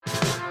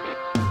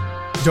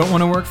Don't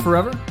want to work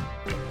forever?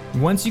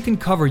 Once you can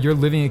cover your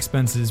living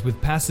expenses with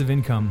passive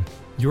income,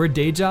 your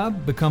day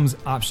job becomes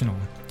optional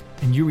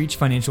and you reach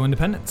financial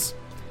independence.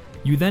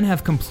 You then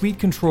have complete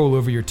control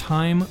over your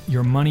time,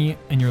 your money,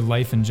 and your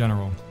life in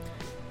general.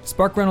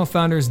 Spark Rental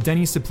founders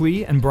Denny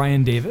Suplee and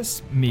Brian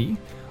Davis, me,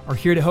 are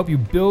here to help you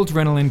build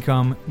rental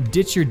income,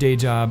 ditch your day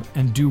job,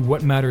 and do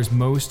what matters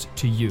most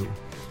to you.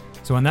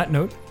 So on that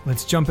note,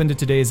 let's jump into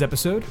today's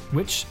episode,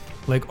 which,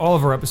 like all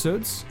of our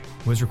episodes,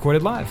 was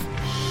recorded live.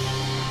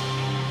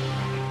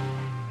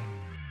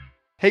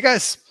 Hey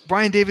guys,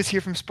 Brian Davis here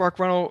from Spark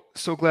Rental.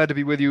 So glad to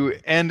be with you.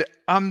 And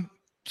I'm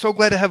so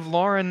glad to have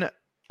Lauren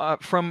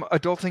from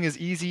Adulting is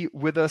Easy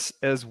with us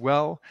as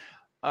well.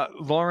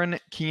 Lauren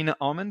Keene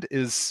Almond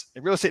is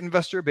a real estate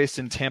investor based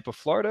in Tampa,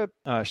 Florida.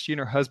 She and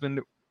her husband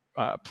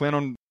plan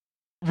on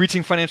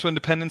reaching financial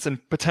independence and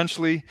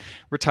potentially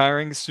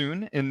retiring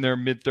soon in their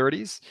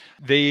mid-30s.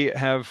 They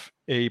have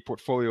a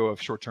portfolio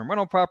of short-term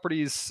rental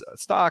properties,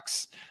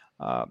 stocks.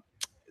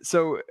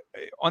 So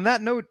on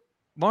that note,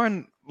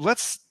 Lauren,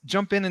 let's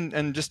jump in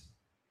and just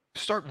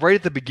start right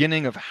at the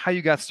beginning of how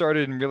you got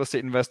started in real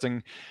estate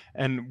investing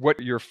and what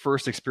your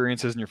first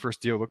experiences and your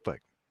first deal looked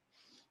like.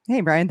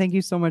 Hey, Brian, thank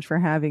you so much for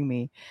having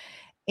me.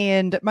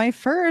 And my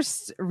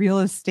first real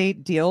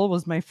estate deal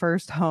was my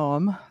first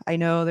home. I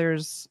know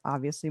there's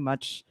obviously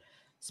much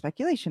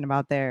speculation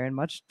about there and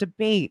much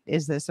debate.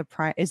 Is this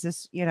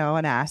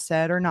an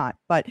asset or not?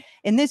 But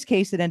in this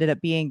case, it ended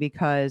up being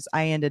because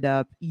I ended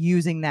up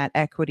using that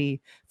equity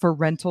for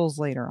rentals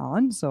later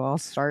on. So I'll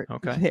start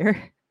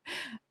there.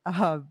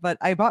 But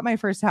I bought my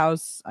first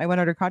house. I went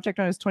under contract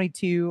when I was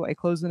 22. I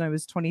closed when I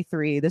was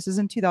 23. This is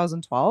in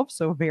 2012.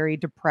 So very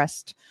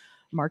depressed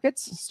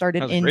markets.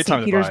 Started in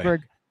St.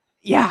 Petersburg.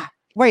 Yeah.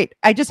 Wait,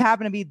 I just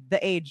happened to be the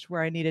age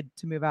where I needed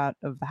to move out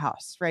of the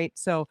house, right?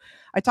 So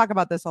I talk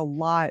about this a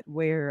lot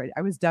where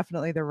I was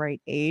definitely the right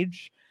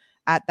age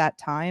at that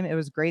time. It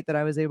was great that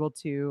I was able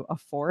to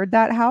afford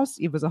that house.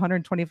 It was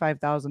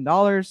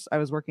 $125,000. I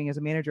was working as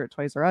a manager at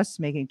Toys R Us,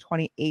 making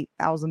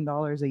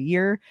 $28,000 a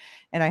year.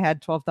 And I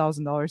had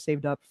 $12,000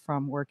 saved up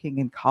from working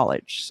in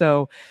college.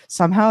 So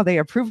somehow they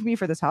approved me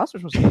for this house,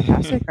 which was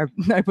fantastic.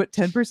 I put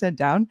 10%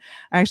 down.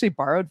 I actually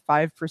borrowed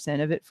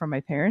 5% of it from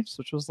my parents,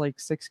 which was like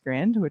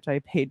 $6,000, which I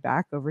paid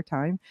back over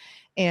time.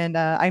 And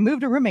I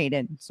moved a roommate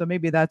in. So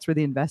maybe that's where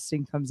the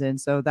investing comes in.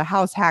 So the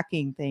house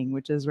hacking thing,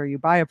 which is where you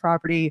buy a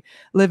property,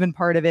 live in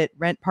part of it,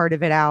 rent part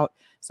of it out.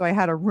 So I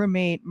had a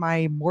roommate.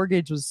 My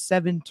mortgage was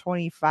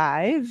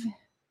 $725,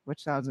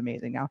 which sounds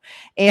amazing now.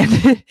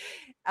 And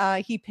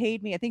he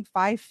paid me, I think,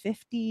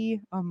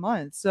 $550 a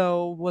month.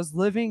 So was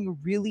living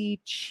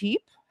really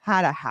cheap,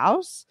 had a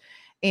house,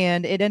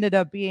 and it ended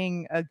up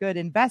being a good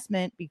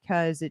investment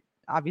because it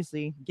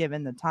obviously,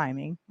 given the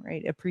timing,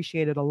 right,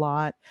 appreciated a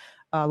lot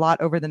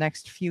over the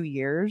next few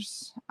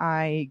years.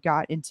 I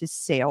got into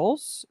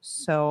sales.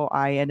 So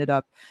I ended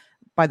up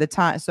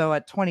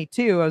at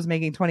 22, I was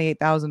making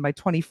 28,000. By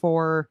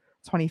 24,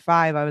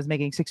 25, I was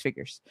making six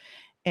figures.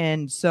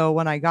 And so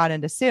when I got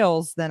into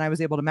sales, then I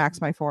was able to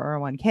max my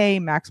 401k,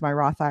 max my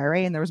Roth IRA,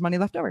 and there was money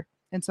left over.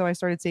 And so I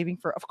started saving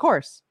for, of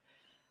course,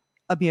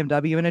 a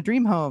BMW and a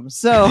dream home.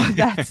 So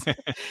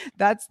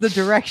that's the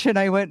direction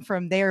I went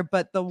from there.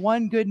 But the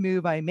one good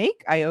move I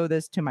make, I owe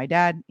this to my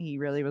dad.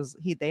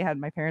 They had,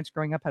 my parents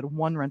growing up had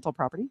one rental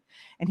property.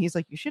 And he's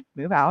like, you should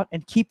move out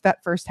and keep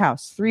that first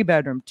house,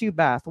 3-bedroom,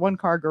 2-bath,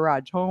 1-car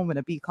garage home in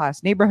a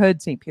B-class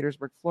neighborhood, St.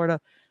 Petersburg,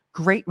 Florida.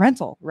 Great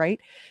rental,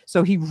 right?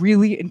 So he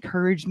really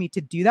encouraged me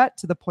to do that,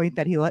 to the point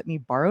that he let me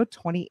borrow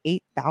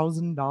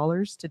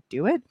 $28,000 to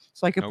do it.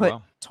 So I could put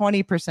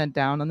 20%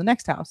 down on the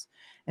next house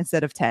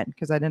instead of 10,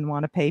 because I didn't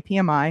want to pay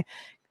PMI,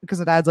 because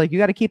the dad's like, you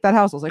got to keep that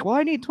house. I was like, well,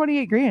 I need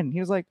 $28,000. He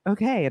was like,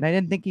 okay. And I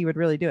didn't think he would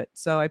really do it.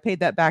 So I paid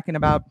that back in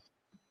about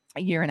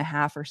a year and a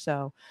half or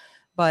so.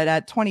 But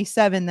at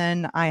 27,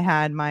 then I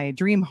had my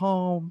dream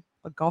home,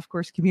 a golf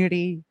course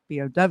community,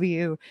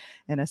 BMW,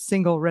 and a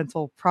single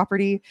rental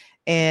property.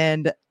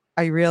 And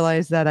I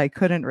realized that I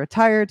couldn't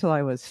retire till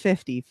I was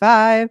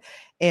 55.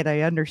 And I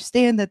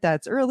understand that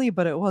that's early,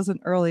 but it wasn't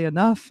early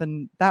enough.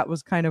 And that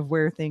was kind of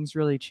where things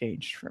really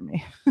changed for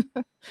me.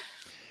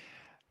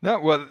 No,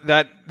 well,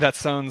 that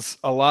sounds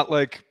a lot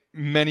like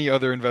many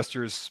other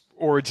investors'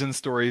 origin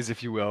stories,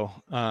 if you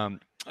will. The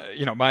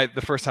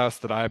first house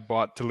that I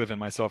bought to live in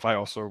myself, I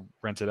also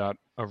rented out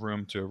a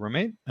room to a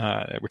roommate,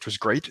 which was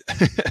great.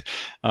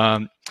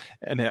 And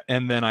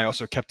then I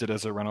also kept it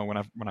as a rental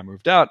when I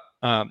moved out.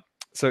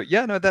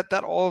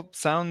 That all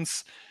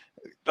sounds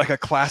like a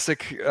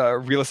classic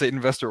real estate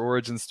investor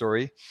origin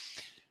story.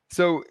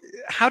 So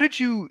how did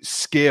you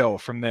scale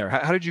from there?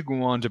 How did you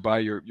go on to buy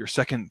your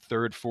second,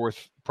 third,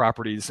 fourth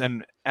properties?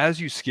 And as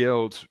you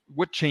scaled,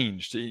 what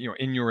changed,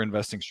 in your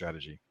investing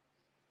strategy?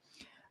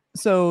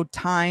 So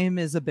time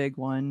is a big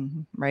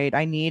one, right?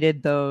 I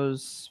needed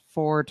those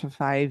 4 to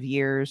 5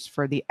 years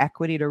for the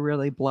equity to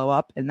really blow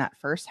up in that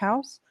first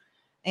house,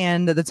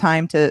 and the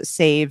time to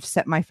save,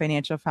 set my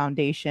financial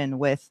foundation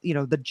with,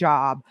 the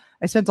job.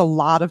 I spent a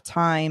lot of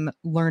time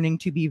learning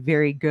to be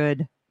very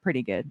good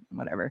pretty good,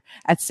 whatever,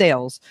 at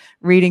sales,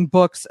 reading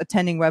books,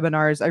 attending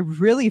webinars. I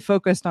really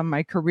focused on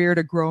my career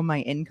to grow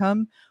my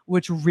income,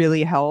 which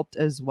really helped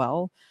as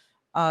well.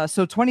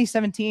 So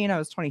 2017, I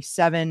was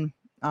 27.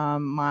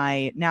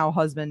 My now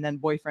husband, then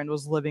boyfriend,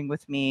 was living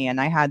with me,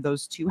 and I had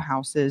those 2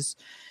 houses.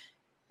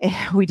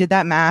 We did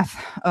that math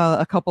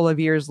a couple of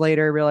years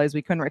later, realized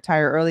we couldn't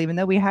retire early, even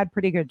though we had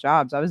pretty good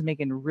jobs. I was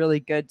making really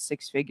good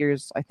 6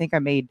 figures. I think I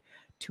made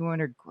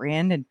 200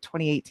 grand in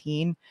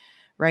 2018,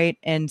 right?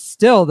 And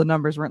still the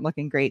numbers weren't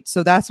looking great.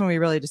 So that's when we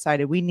really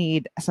decided we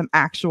need some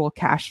actual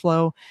cash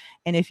flow.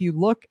 And if you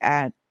look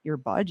at your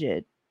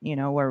budget,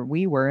 where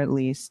we were, at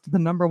least, the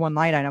number one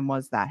line item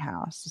was that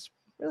house. It's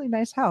a really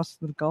nice house,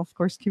 the golf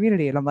course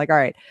community. And I'm like, all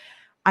right,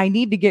 I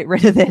need to get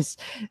rid of this.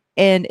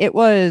 And it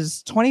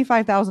was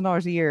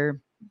 $25,000 a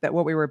year that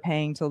what we were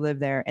paying to live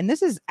there. And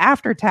this is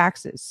after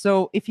taxes.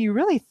 So if you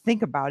really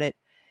think about it,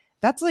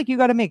 that's like you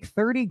got to make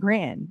 30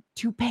 grand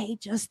to pay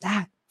just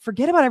that.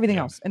 Forget about everything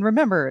else. And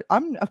remember,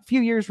 I'm a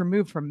few years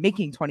removed from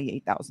making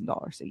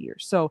 $28,000 a year.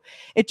 So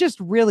it just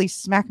really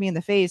smacked me in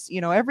the face.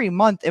 Every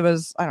month it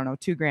was, I don't know,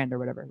 2 grand or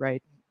whatever,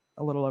 right?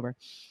 A little over.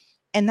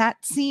 And that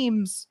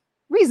seems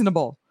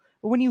reasonable.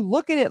 But when you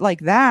look at it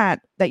like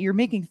that you're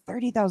making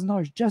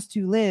 $30,000 just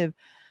to live,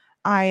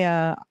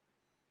 I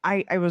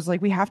was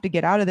like, we have to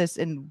get out of this.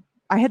 And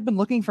I had been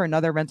looking for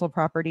another rental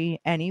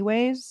property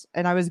anyways,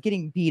 and I was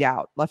getting beat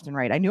out left and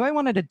right. I knew I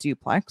wanted a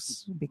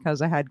duplex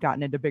because I had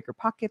gotten into bigger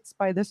pockets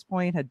by this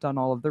point, had done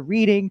all of the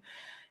reading,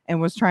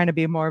 and was trying to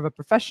be more of a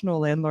professional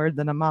landlord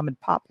than a mom and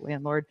pop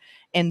landlord.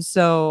 And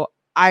so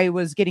I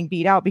was getting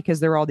beat out because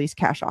there were all these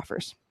cash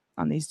offers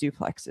on these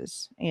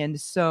duplexes. And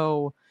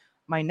so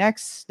my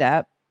next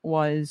step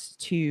was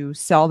to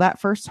sell that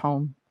first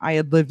home. I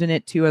had lived in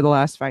it 2 of the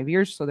last 5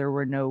 years, so there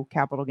were no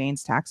capital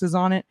gains taxes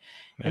on it.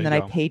 And then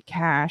I paid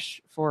cash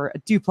for a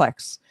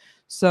duplex.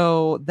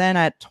 So then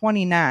at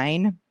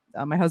 29,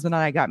 my husband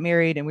and I got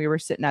married, and we were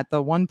sitting at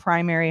the 1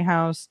 primary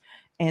house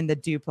and the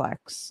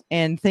duplex,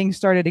 and things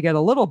started to get a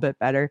little bit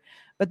better.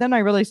 But then I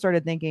really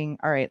started thinking,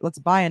 all right, let's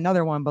buy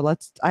another one.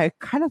 But I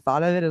kind of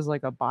thought of it as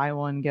like a buy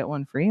one, get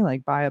one free,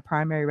 like buy a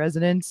primary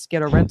residence,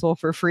 get a rental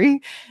for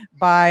free.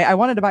 I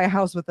wanted to buy a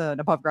house with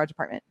an above garage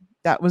apartment.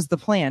 That was the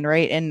plan,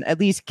 right? And at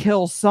least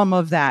kill some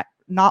of that,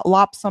 not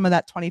lop some of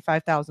that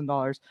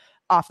 $25,000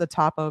 off the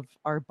top of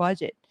our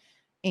budget.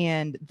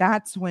 And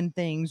that's when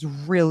things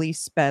really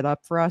sped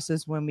up for us,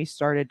 is when we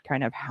started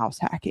kind of house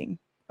hacking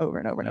over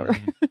and over and over.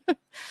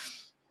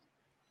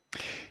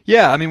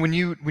 Yeah, I mean, when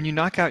you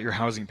knock out your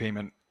housing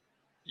payment,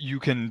 you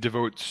can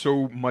devote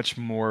so much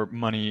more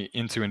money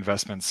into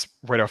investments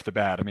right off the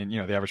bat. I mean,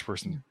 the average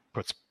person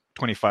puts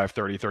 25,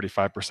 30,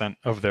 35%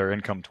 of their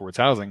income towards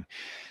housing.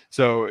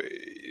 So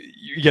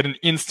you get an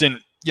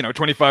instant,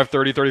 25,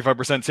 30,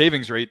 35%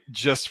 savings rate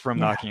just from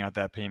knocking out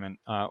that payment,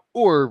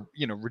 or,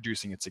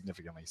 reducing it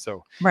significantly.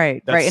 So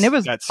right. And it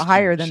was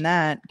higher than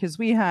that because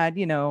we had,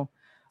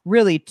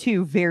 really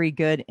 2 very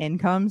good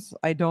incomes.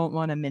 I don't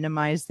want to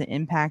minimize the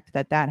impact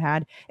that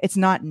had. It's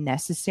not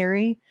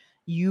necessary.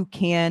 You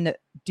can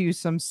do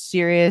some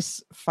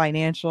serious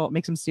financial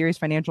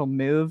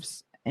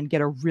moves and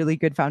get a really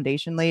good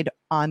foundation laid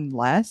on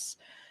less.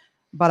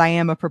 But I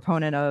am a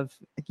proponent of,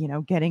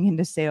 getting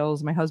into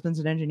sales. My husband's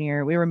an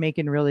engineer. We were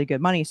making really good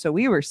money. So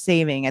we were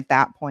saving at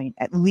that point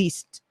at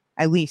least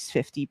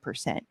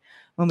 50%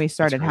 when we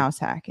started house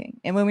hacking.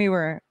 And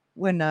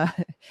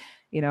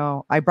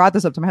I brought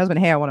this up to my husband.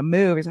 Hey, I want to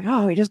move. He's like,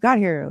 oh, we just got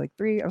here like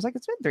 3. I was like,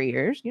 it's been 3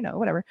 years,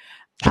 whatever.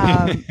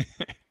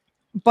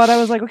 But I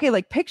was like, okay,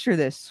 like picture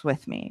this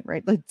with me,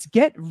 right? Let's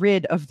get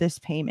rid of this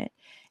payment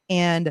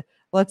and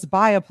let's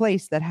buy a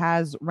place that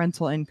has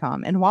rental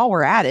income. And while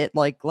we're at it,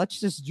 like, let's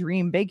just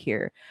dream big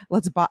here.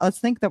 Let's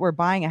think that we're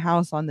buying a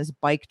house on this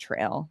bike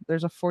trail.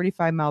 There's a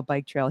 45-mile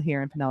bike trail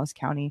here in Pinellas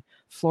County,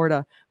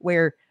 Florida,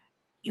 where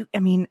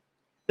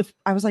if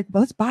I was like,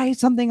 well, let's buy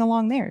something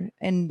along there,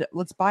 and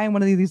let's buy in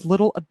one of these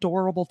little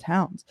adorable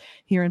towns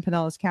here in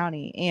Pinellas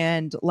County.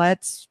 And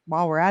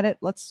while we're at it,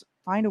 let's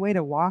find a way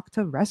to walk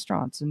to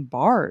restaurants and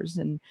bars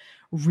and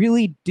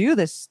really do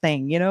this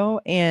thing,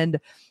 and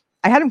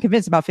I had him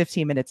convinced about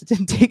 15 minutes. It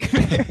didn't take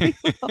very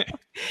long.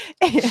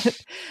 And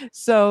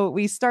so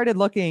we started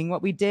looking.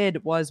 What we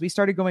did was we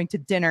started going to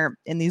dinner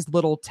in these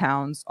little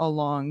towns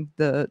along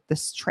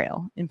this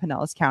trail in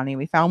Pinellas County.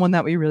 We found one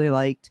that we really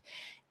liked.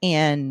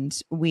 And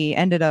we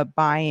ended up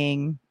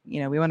buying,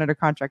 we went under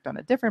contract on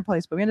a different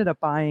place, but we ended up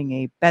buying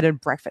a bed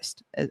and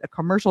breakfast, a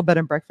commercial bed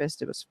and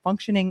breakfast. It was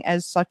functioning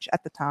as such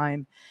at the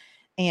time.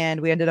 And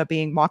we ended up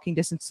being walking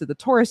distance to the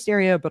tourist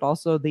area, but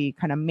also the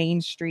kind of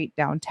main street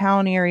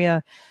downtown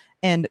area.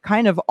 And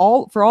kind of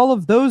for all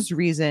of those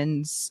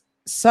reasons,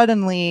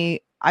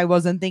 suddenly I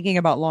wasn't thinking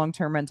about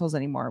long-term rentals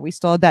anymore. We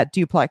still had that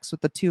duplex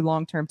with the 2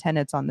 long-term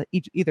tenants on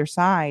either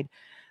side,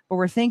 but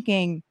we're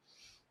thinking,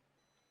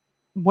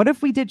 what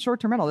if we did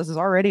short-term rental? This is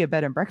already a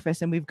bed and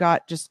breakfast, and we've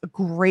got just a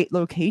great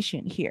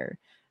location here.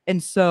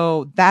 And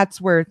so that's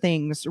where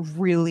things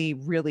really,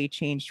 really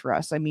changed for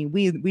us. I mean,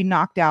 we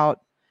knocked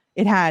out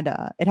it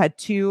had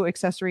 2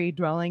 accessory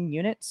dwelling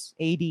units,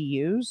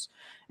 ADUs.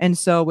 And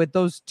so with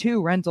those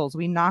 2 rentals,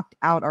 we knocked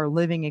out our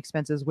living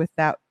expenses with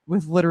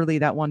literally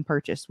that one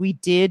purchase. We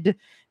did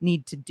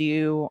need to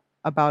do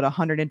about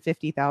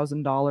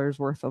 $150,000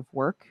 worth of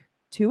work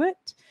to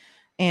it.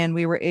 And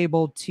we were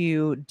able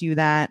to do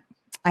that.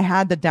 I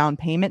had the down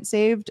payment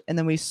saved, and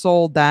then we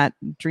sold that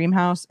dream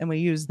house and we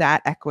used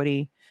that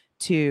equity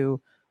to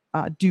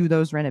do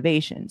those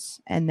renovations.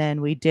 And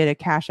then we did a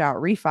cash out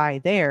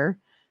refi there,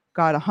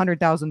 got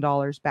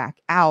 $100,000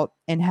 back out,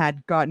 and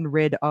had gotten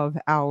rid of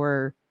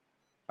our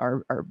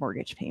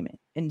mortgage payment.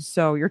 And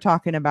so you're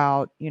talking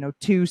about, 2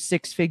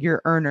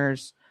 6-figure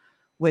earners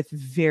with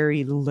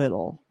very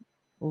little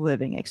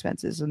living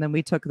expenses. And then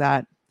we took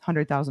that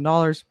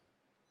 $100,000,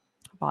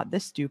 bought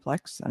this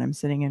duplex that I'm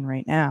sitting in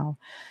right now,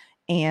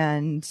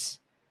 and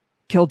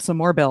killed some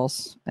more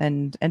bills,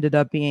 and ended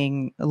up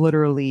being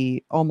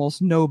literally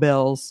almost no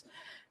bills.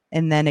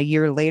 And then a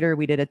year later,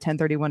 we did a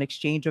 1031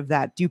 exchange of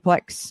that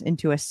duplex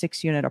into a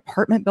 6-unit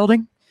apartment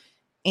building.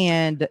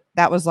 And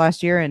that was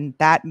last year. And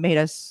that made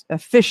us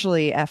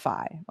officially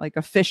FI, like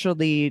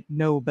officially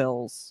no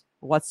bills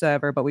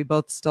whatsoever, but we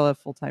both still have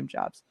full-time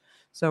jobs.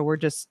 So we're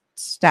just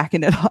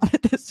stacking it on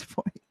at this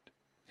point.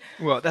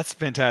 Well, that's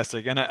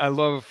fantastic. And I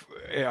love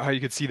how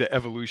you could see the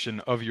evolution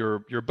of your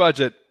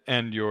budget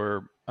and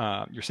your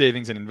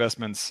savings and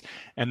investments,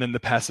 and then the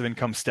passive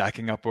income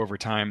stacking up over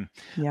time.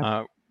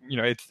 Yep.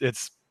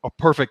 It's a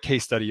perfect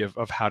case study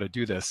of how to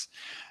do this.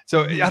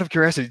 So out of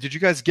curiosity, did you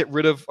guys get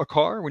rid of a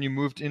car when you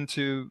moved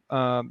into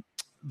the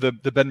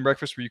bed and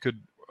breakfast where you could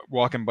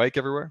walk and bike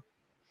everywhere?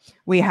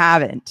 We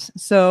haven't.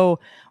 So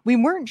we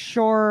weren't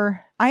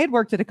sure. I had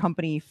worked at a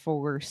company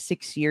for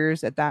 6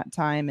 years at that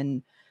time,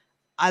 and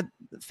a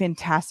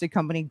fantastic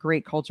company,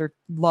 great culture,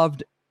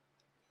 loved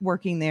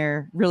working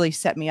there, really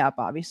set me up,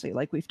 obviously,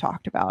 like we've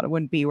talked about. I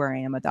wouldn't be where I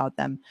am without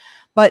them.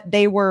 But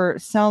I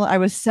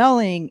was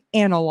selling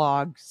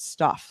analog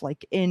stuff,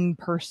 like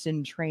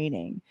in-person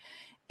training.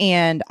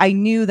 And I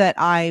knew that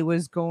I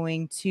was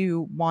going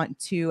to want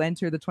to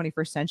enter the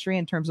 21st century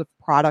in terms of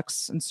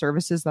products and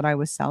services that I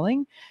was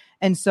selling.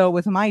 And so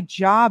with my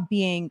job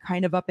being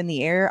kind of up in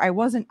the air, I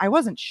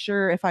wasn't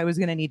sure if I was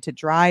going to need to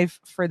drive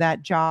for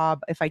that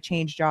job if I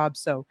changed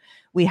jobs. So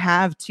we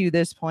have to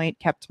this point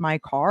kept my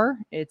car.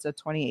 It's a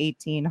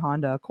 2018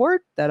 Honda Accord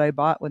that I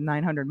bought with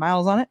 900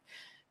 miles on it,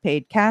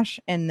 paid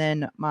cash. And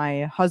then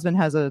my husband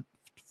has a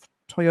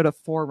Toyota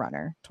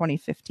 4Runner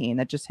 2015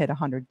 that just hit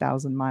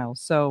 100,000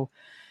 miles. So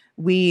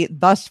we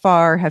thus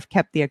far have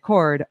kept the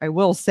Accord. I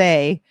will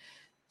say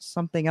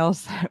something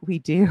else that we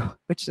do,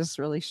 which is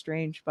really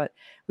strange, but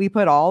we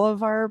put all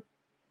of our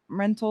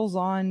rentals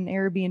on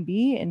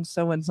Airbnb. And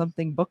so when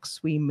something books,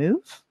 we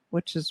move,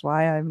 which is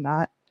why I'm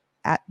not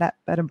at that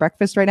bed and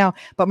breakfast right now,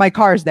 but my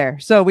car's there.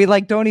 So we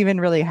don't even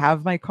really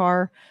have my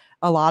car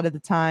a lot of the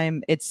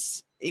time.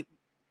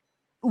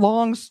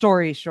 Long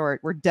story short,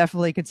 we're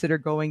definitely consider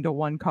going to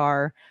one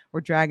car.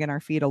 We're dragging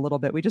our feet a little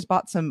bit. We just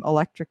bought some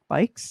electric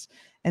bikes,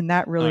 and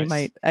that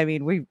really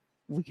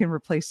we can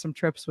replace some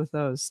trips with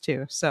those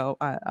too. So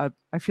I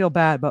feel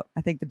bad, but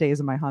I think the days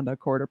of my Honda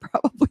Accord are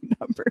probably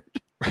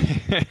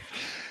numbered.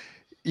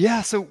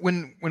 Yeah. So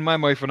when my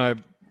wife and I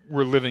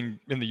were living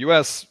in the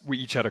US, we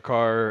each had a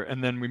car,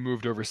 and then we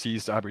moved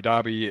overseas to Abu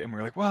Dhabi, and we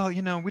were like, well, we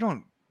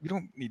don't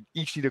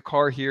each need a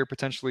car here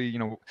potentially,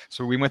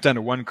 so we went down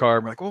to one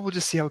car. We're like, well, we'll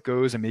just see how it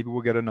goes, and maybe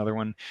we'll get another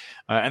one.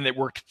 And it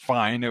worked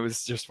fine. It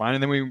was just fine.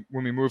 And then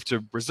when we moved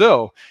to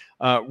Brazil,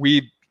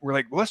 we're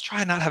like, well, let's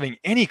try not having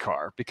any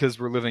car, because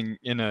we're living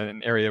in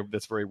an area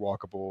that's very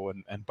walkable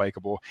and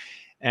bikeable.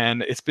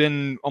 And it's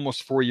been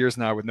almost 4 years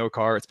now with no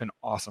car. It's been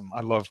awesome.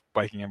 I love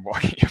biking and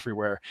walking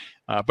everywhere.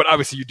 But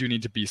obviously you do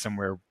need to be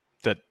somewhere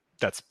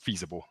that's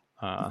feasible.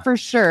 For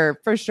sure.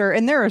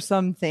 And there are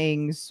some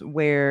things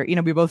where,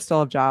 we both still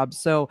have jobs.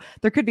 So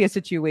there could be a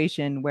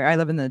situation where I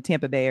live in the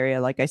Tampa Bay area,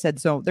 like I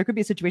said. So there could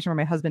be a situation where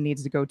my husband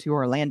needs to go to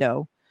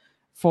Orlando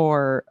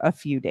for a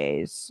few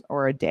days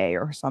or a day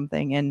or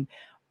something. And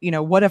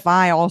what if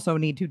I also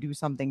need to do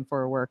something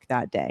for work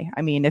that day?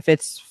 I mean, if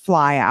it's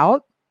fly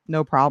out,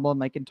 no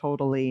problem. I can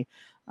totally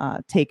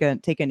take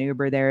an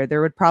Uber there.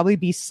 There would probably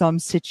be some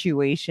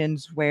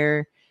situations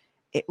where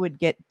it would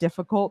get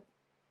difficult.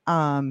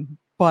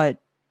 But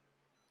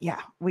yeah,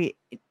 we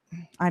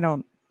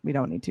don't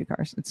need 2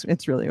 cars.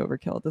 It's really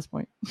overkill at this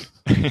point.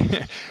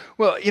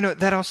 Well,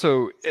 that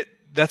also,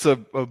 that's a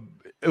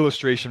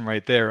illustration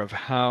right there of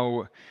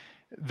how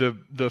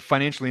the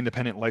financially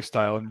independent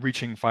lifestyle and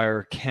reaching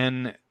FIRE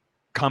can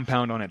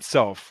compound on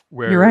itself,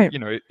 where, you're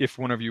right. If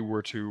one of you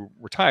were to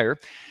retire,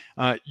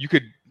 you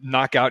could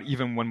knock out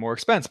even one more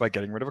expense by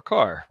getting rid of a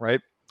car,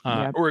 right?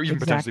 Yep, or even exactly.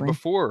 potentially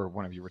before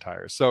one of you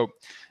retires. So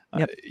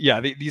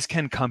these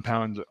can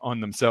compound on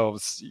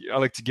themselves. I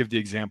like to give the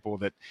example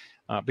that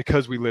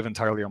because we live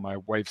entirely on my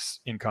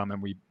wife's income,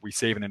 and we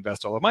save and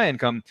invest all of my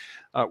income,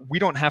 we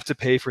don't have to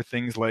pay for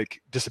things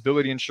like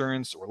disability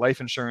insurance or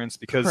life insurance,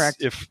 because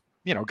Correct. if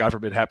God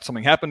forbid,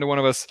 something happened to one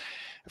of us,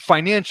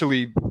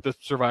 financially, the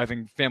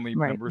surviving family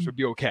members would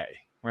be okay,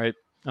 right?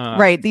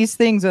 Right. These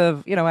things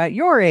of, at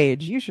your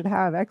age, you should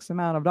have X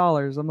amount of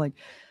dollars. I'm like,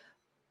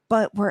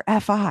 but we're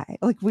FI.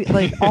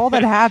 Like all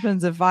that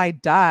happens if I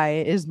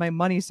die is my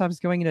money stops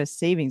going into a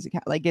savings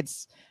account. Like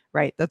it's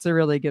right. That's a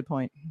really good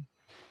point.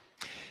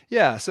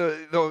 Yeah, so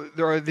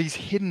there are these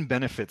hidden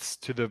benefits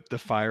to the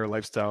FIRE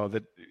lifestyle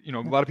that a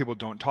lot of people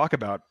don't talk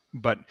about,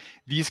 but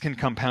these can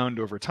compound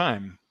over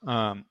time.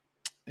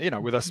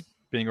 With us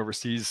being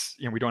overseas,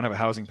 we don't have a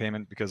housing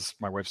payment because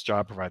my wife's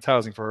job provides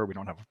housing for her. We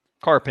don't have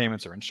car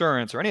payments or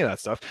insurance or any of that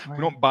stuff. Right.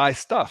 We don't buy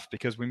stuff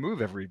because we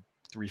move every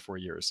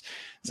 3-4 years.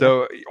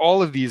 So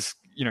all of these,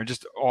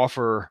 just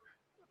offer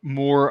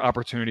more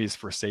opportunities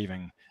for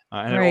saving,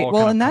 and right. it all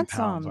kind of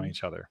compounds on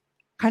each other.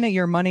 Kind of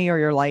Your Money or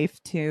Your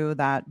Life too.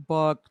 That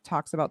book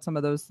talks about some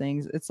of those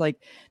things. It's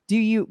like,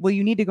 will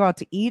you need to go out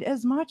to eat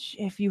as much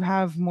if you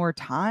have more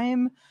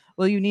time?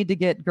 Will you need to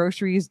get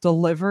groceries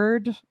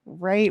delivered?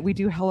 Right. We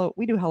do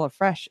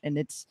HelloFresh and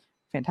it's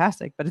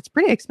fantastic, but it's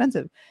pretty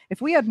expensive.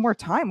 If we had more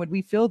time, would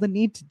we feel the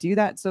need to do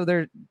that?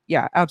 So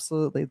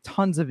absolutely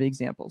tons of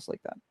examples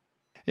like that.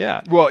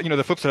 Yeah. Well,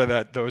 the flip side of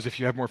that, though, is if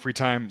you have more free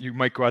time, you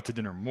might go out to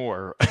dinner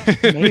more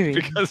Maybe.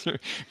 because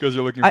you're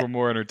looking for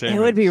more entertainment.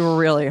 It would be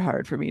really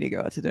hard for me to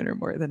go out to dinner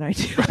more than I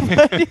do.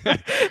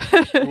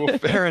 Well,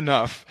 fair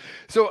enough.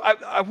 So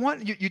I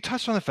want you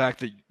touched on the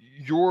fact that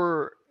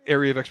your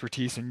area of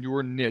expertise and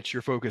your niche,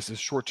 your focus is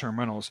short-term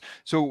rentals.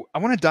 So I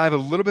want to dive a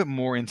little bit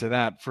more into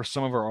that for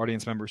some of our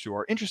audience members who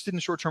are interested in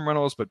short-term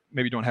rentals, but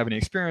maybe don't have any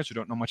experience or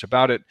don't know much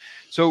about it.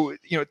 So,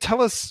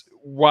 tell us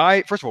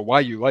first of all,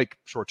 why you like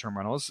short-term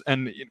rentals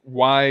and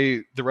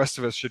why the rest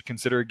of us should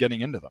consider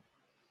getting into them.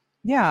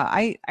 Yeah,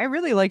 I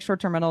really like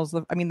short-term rentals.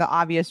 I mean, the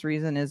obvious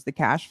reason is the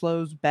cash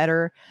flow's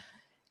better.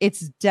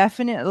 It's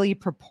definitely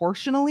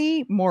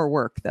proportionally more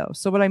work, though.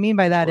 So what I mean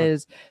by that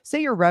is,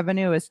 say your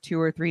revenue is 2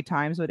 or 3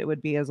 times what it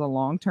would be as a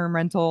long-term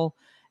rental,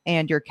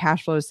 and your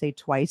cash flow is, say,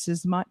 twice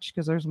as much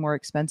because there's more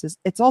expenses.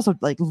 It's also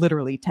like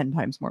literally 10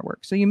 times more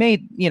work. So you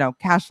made,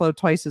 cash flow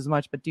twice as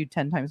much, but do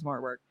 10 times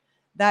more work.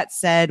 That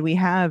said, we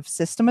have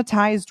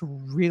systematized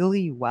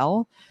really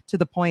well to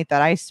the point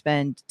that I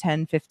spend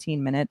 10,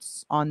 15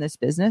 minutes on this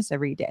business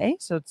every day.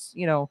 So it's,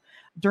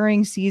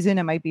 during season,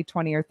 it might be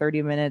 20 or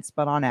 30 minutes,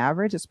 but on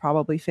average, it's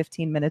probably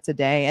 15 minutes a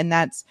day. And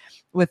that's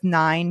with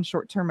 9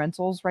 short-term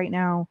rentals right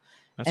now.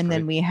 That's great.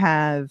 Then we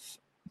have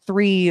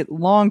 3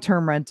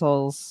 long-term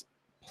rentals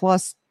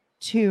plus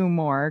 2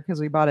 more because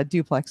we bought a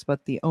duplex,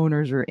 but the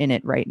owners are in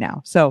it right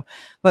now. So,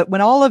 but when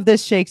all of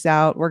this shakes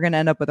out, we're going to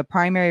end up with a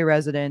primary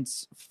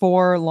residence,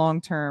 4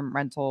 long-term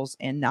rentals,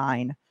 and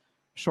 9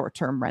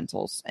 short-term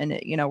rentals.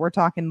 And, we're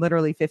talking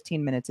literally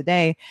 15 minutes a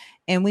day.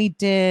 And we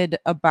did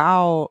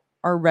about,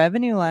 our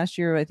revenue last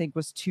year, I think,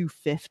 was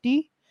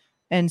 $250.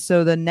 And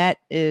so the net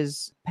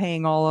is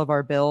paying all of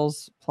our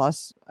bills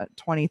plus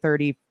 $20,000,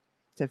 $30,000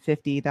 to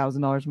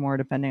 $50,000 more,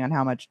 depending on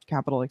how much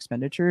capital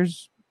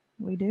expenditures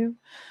we do.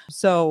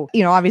 So,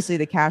 obviously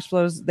the cash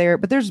flows there,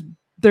 but there's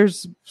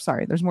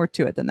more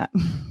to it than that.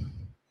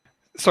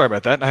 Sorry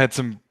about that. I had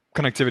some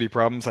connectivity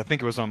problems. I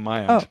think it was on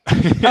my end.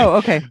 Oh,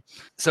 okay.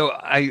 So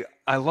I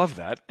love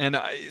that. And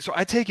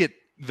I take it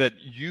that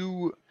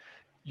you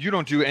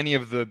don't do any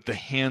of the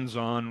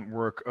hands-on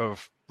work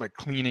of like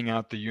cleaning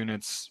out the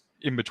units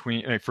in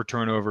between, like, for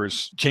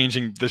turnovers,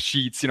 changing the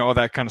sheets, all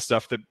that kind of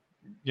stuff that,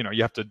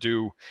 you have to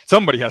do,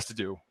 somebody has to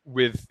do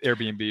with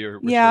Airbnb or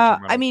with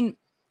I mean,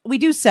 we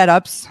do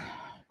setups,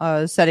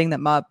 setting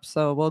them up.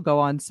 So we'll go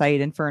on site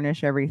and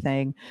furnish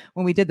everything.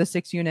 When we did the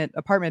 6-unit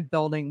apartment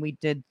building, we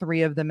did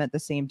 3 of them at the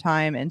same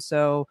time. And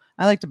so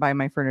I like to buy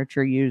my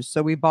furniture used.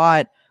 So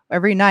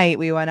every night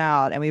we went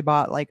out and we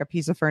bought like a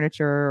piece of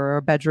furniture or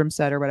a bedroom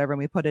set or whatever, and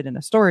we put it in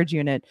a storage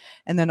unit.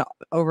 And then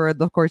over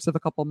the course of a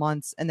couple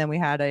months, and then we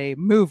had a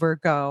mover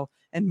go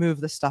and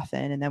move the stuff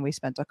in. And then we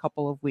spent a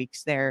couple of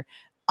weeks there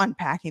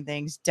unpacking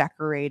things,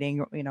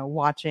 decorating,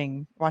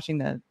 watching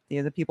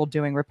the people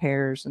doing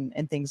repairs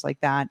and things like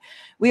that.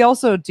 We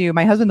also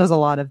my husband does a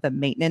lot of the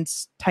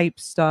maintenance type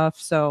stuff.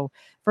 So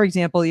for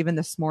example, even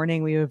this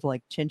morning we have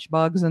like chinch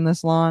bugs in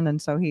this lawn.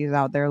 And so he's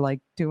out there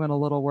like doing a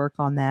little work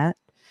on that.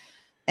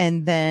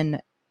 And then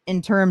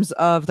in terms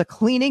of the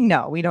cleaning,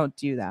 no, we don't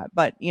do that.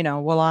 But,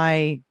 will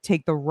I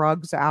take the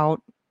rugs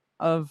out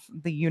of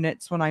the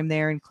units when I'm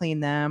there and clean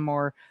them,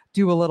 or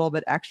do a little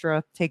bit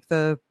extra, take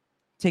the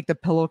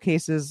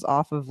pillowcases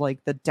off of like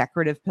the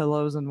decorative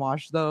pillows and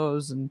wash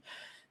those, and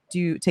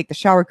take the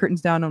shower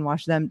curtains down and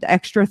wash them. The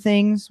extra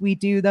things, we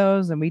do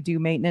those, and we do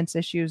maintenance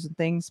issues and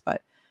things.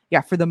 But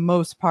yeah, for the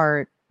most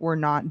part, we're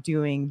not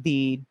doing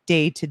the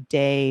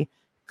day-to-day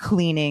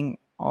cleaning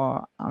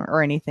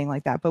or anything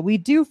like that. But we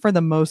do, for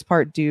the most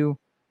part, do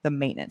the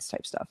maintenance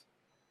type stuff.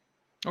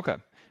 Okay.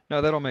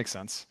 No, that all makes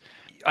sense.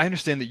 I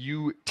understand that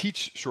you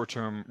teach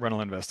short-term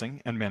rental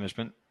investing and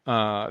management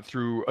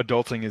through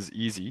Adulting is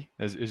Easy,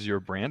 is your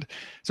brand.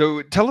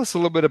 So tell us a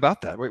little bit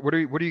about that. What are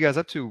you guys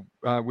up to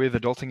with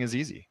Adulting is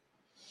Easy?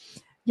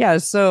 Yeah,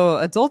 so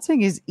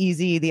adulting is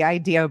easy. The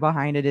idea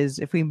behind it is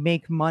if we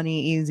make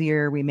money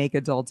easier, we make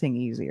adulting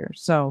easier.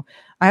 So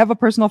I have a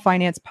personal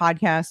finance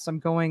podcast. I'm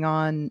going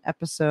on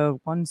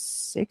episode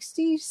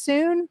 160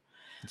 soon.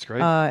 That's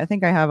great. I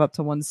think I have up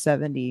to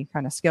 170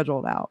 kind of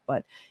scheduled out.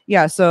 But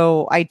yeah,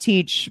 so I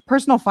teach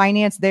personal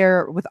finance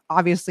there with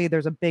obviously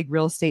there's a big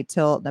real estate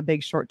tilt and a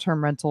big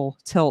short-term rental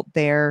tilt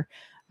there.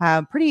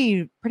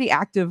 Pretty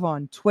active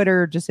on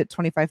Twitter, just hit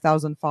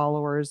 25,000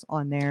 followers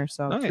on there.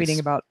 So Nice. tweeting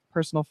about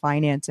personal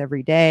finance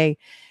every day.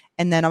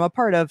 And then I'm a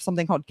part of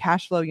something called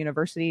Cashflow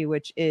University,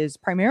 which is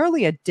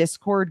primarily a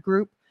Discord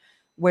group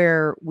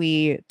where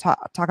we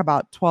talk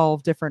about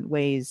 12 different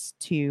ways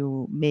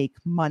to make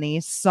money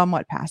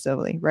somewhat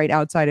passively, right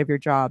outside of your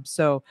job.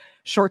 So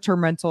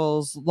short-term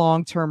rentals,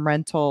 long-term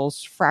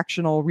rentals,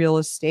 fractional real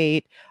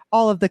estate,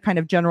 all of the kind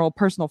of general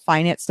personal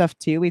finance stuff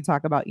too. We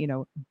talk about,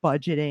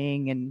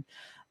 budgeting and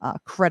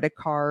credit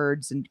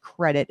cards and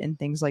credit and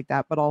things like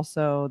that. But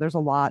also there's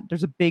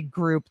a big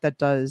group that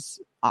does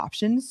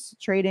options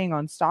trading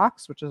on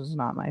stocks, which is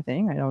not my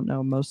thing. I don't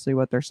know mostly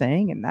what they're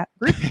saying in that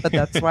group, but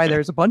that's why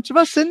there's a bunch of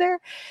us in there.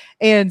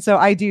 And so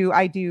I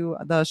do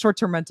the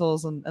short-term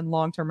rentals and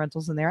long-term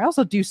rentals in there. I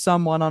also do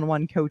some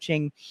one-on-one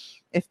coaching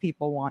if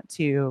people want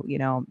to,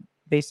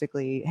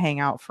 basically hang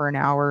out for an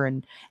hour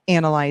and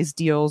analyze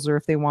deals, or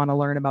if they want to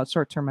learn about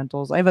short-term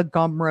rentals. I have a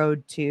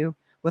Gumroad too,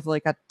 with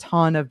like a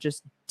ton of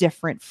just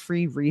different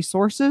free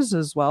resources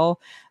as well,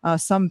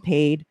 some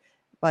paid.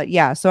 But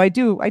yeah, so I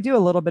do a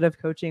little bit of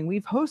coaching.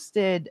 We've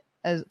hosted,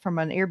 as from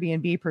an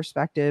Airbnb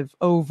perspective,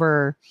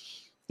 over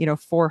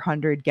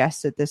 400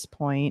 guests at this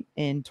point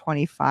in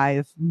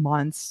 25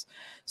 months.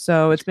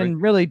 So it's been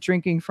really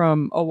drinking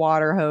from a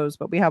water hose,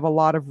 but we have a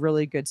lot of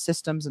really good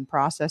systems and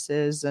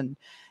processes. And,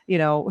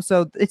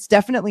 so it's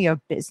definitely a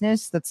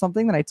business. That's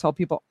something that I tell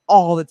people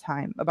all the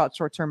time about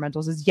short-term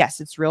rentals is,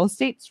 yes, it's real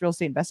estate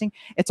investing.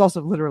 It's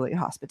also literally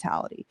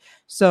hospitality.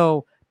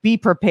 So be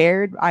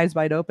prepared, eyes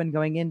wide open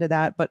going into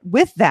that. But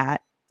with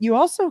that, you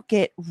also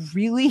get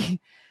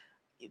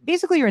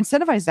basically you're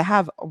incentivized to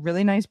have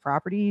really nice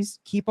properties,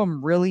 keep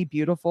them really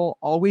beautiful,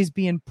 always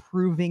be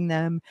improving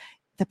them.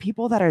 The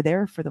people that are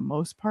there, for the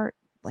most part,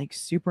 like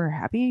super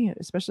happy,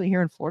 especially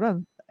here in Florida.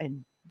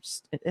 And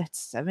it's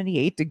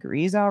 78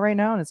 degrees out right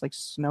now, and it's like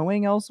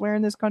snowing elsewhere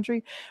in this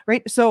country,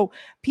 right? So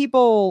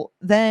people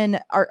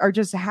then are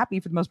just happy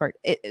for the most part.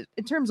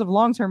 In terms of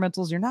long-term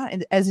rentals, you're not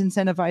as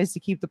incentivized to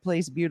keep the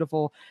place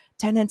beautiful.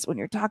 Tenants, when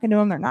you're talking to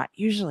them, they're not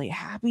usually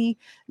happy.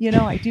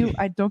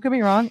 I don't get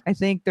me wrong, I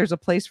think there's a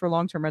place for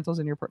long-term rentals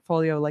in your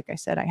portfolio. Like I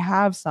said, I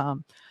have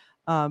some,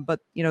 but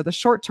the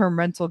short-term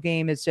rental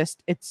game is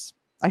just,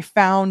 I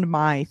found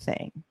my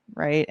thing,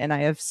 right? And I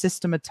have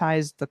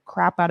systematized the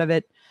crap out of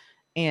it.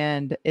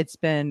 And it's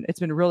been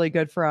really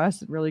good for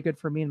us, and really good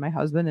for me and my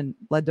husband, and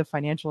led to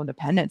financial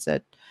independence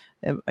at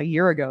a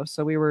year ago.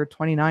 So we were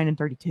 29 and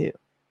 32.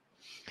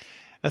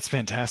 That's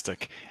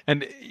fantastic.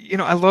 And,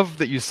 I love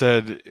that you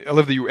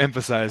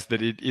emphasized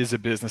that it is a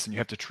business and you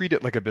have to treat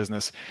it like a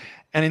business.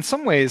 And in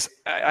some ways,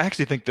 I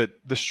actually think that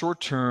the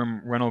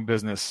short-term rental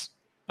business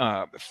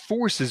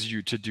forces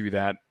you to do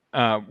that.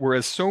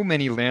 Whereas so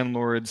many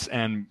landlords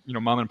and,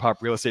 mom and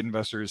pop real estate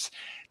investors,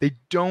 they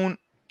don't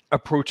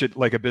approach it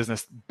like a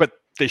business, but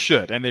they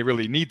should, and they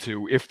really need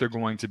to, if they're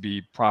going to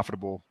be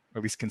profitable, or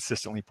at least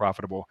consistently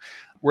profitable.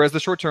 Whereas the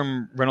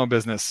short-term rental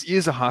business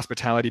is a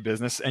hospitality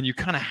business, and you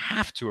kind of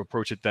have to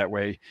approach it that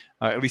way,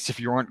 at least if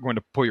you aren't going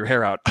to pull your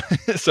hair out.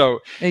 So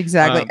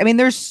exactly. I mean,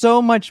 there's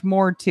so much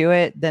more to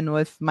it than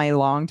with my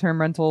long-term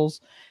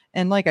rentals.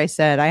 And like I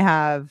said, I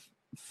have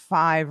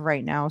 5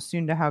 right now,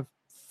 soon to have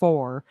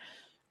 4,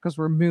 because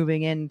we're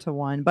moving into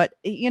one. But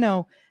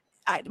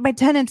my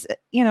tenants,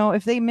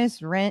 if they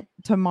miss rent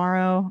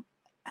tomorrow,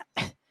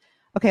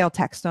 okay, I'll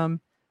text them.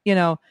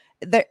 There's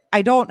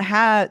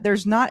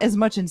not as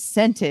much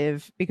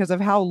incentive because of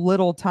how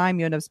little time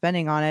you end up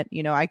spending on it.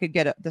 I could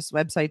get this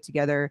website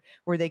together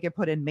where they could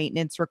put in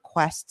maintenance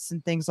requests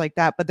and things like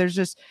that. But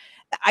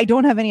I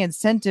don't have any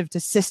incentive to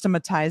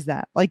systematize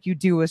that like you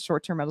do with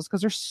short-term rentals, because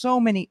there's so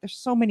many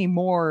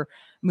more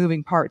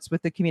moving parts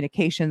with the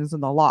communications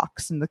and the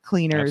locks and the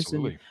cleaners.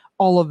 Absolutely. And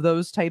all of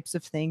those types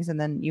of things.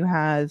 And then you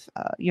have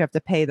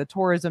to pay the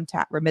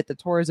remit the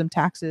tourism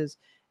taxes,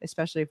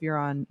 especially if you're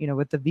on,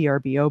 with the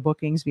VRBO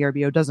bookings.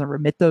 VRBO doesn't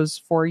remit those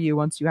for you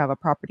once you have a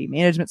property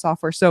management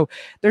software. So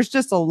there's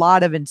just a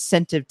lot of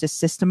incentive to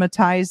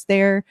systematize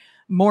there,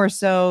 more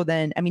so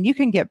than, you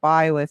can get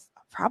by with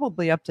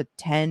probably up to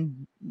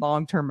 10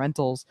 long-term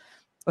rentals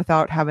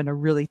without having to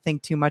really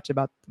think too much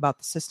about the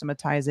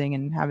systematizing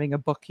and having a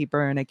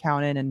bookkeeper and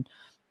accountant and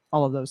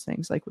all of those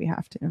things like we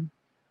have to.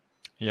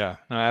 Yeah,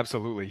 no,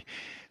 absolutely.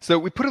 So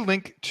we put a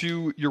link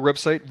to your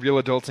website,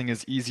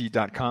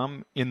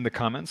 realadultingiseasy.com, in the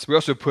comments. We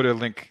also put a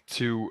link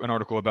to an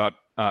article about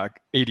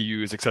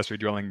ADUs, accessory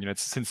dwelling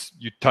units, since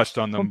you touched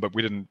on them, but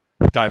we didn't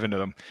dive into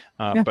them.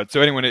 But so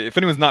if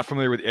anyone's not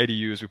familiar with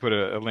ADUs, we put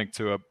a link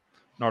to an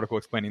article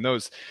explaining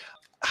those.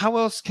 how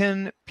else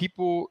can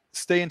people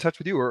stay in touch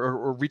with you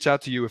or reach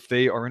out to you if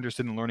they are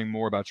interested in learning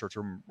more about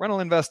short-term rental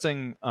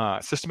investing,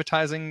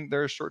 systematizing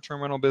their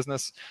short-term rental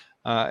business?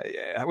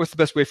 What's the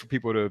best way for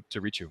people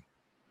to reach you?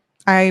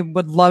 I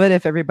would love it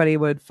if everybody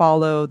would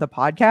follow the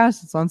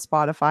podcast. It's on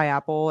Spotify,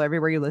 Apple,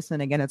 everywhere you listen.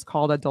 Again, it's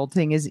called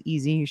Adulting is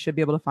Easy. You should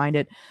be able to find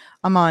it.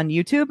 I'm on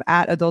YouTube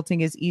at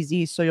Adulting is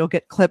Easy. So you'll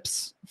get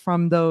clips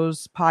from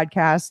those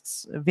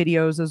podcasts,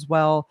 videos as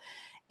well.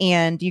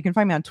 And you can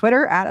find me on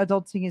Twitter at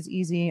Adulting is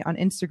Easy, on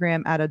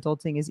Instagram at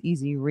Adulting is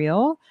Easy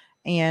Real.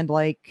 And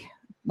like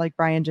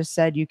Brian just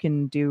said, you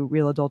can do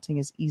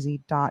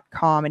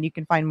realadultingiseasy.com, and you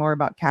can find more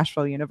about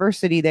Cashflow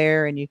University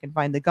there, and you can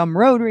find the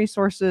Gumroad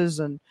resources,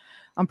 and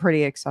I'm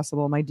pretty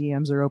accessible. My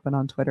DMs are open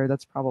on Twitter.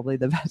 That's probably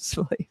the best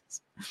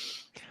place.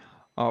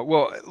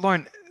 Well,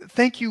 Lauren,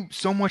 thank you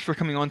so much for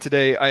coming on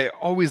today. I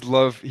always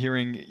love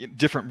hearing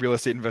different real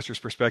estate investors'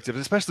 perspectives,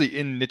 especially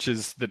in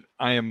niches that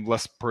I am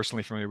less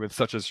personally familiar with,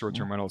 such as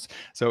short-term rentals.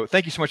 So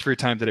thank you so much for your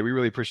time today. We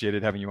really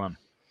appreciated having you on.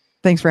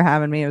 Thanks for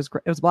having me. It was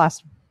great. It was a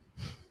blast.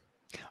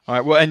 All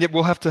right. Well, and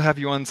we'll have to have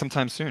you on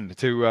sometime soon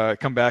to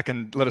come back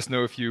and let us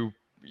know if you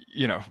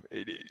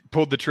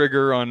pulled the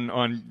trigger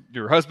on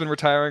your husband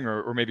retiring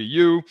or maybe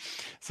you.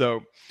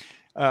 So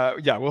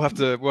yeah, we'll have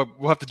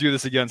to do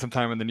this again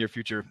sometime in the near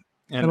future.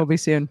 And it'll be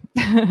soon.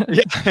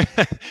 Yeah.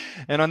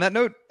 And on that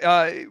note,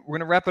 we're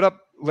going to wrap it up.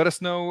 Let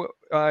us know,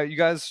 you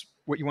guys,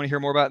 what you want to hear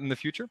more about in the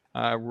future.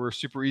 We're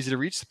super easy to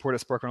reach,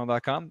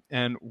 support@sparkrental.com,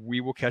 and we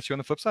will catch you on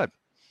the flip side.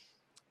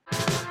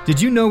 Did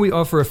you know we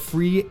offer a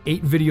free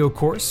 8-video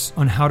course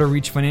on how to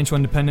reach financial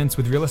independence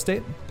with real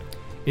estate?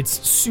 It's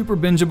super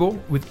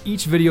bingeable, with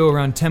each video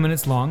around 10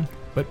 minutes long,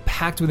 but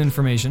packed with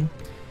information.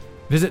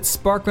 Visit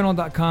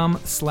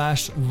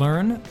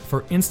sparkrental.com/learn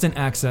for instant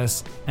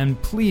access,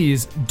 and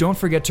please don't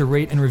forget to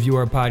rate and review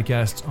our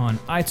podcast on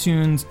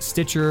iTunes,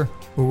 Stitcher,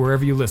 or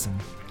wherever you listen.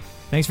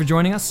 Thanks for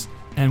joining us,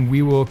 and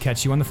we will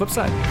catch you on the flip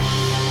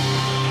side.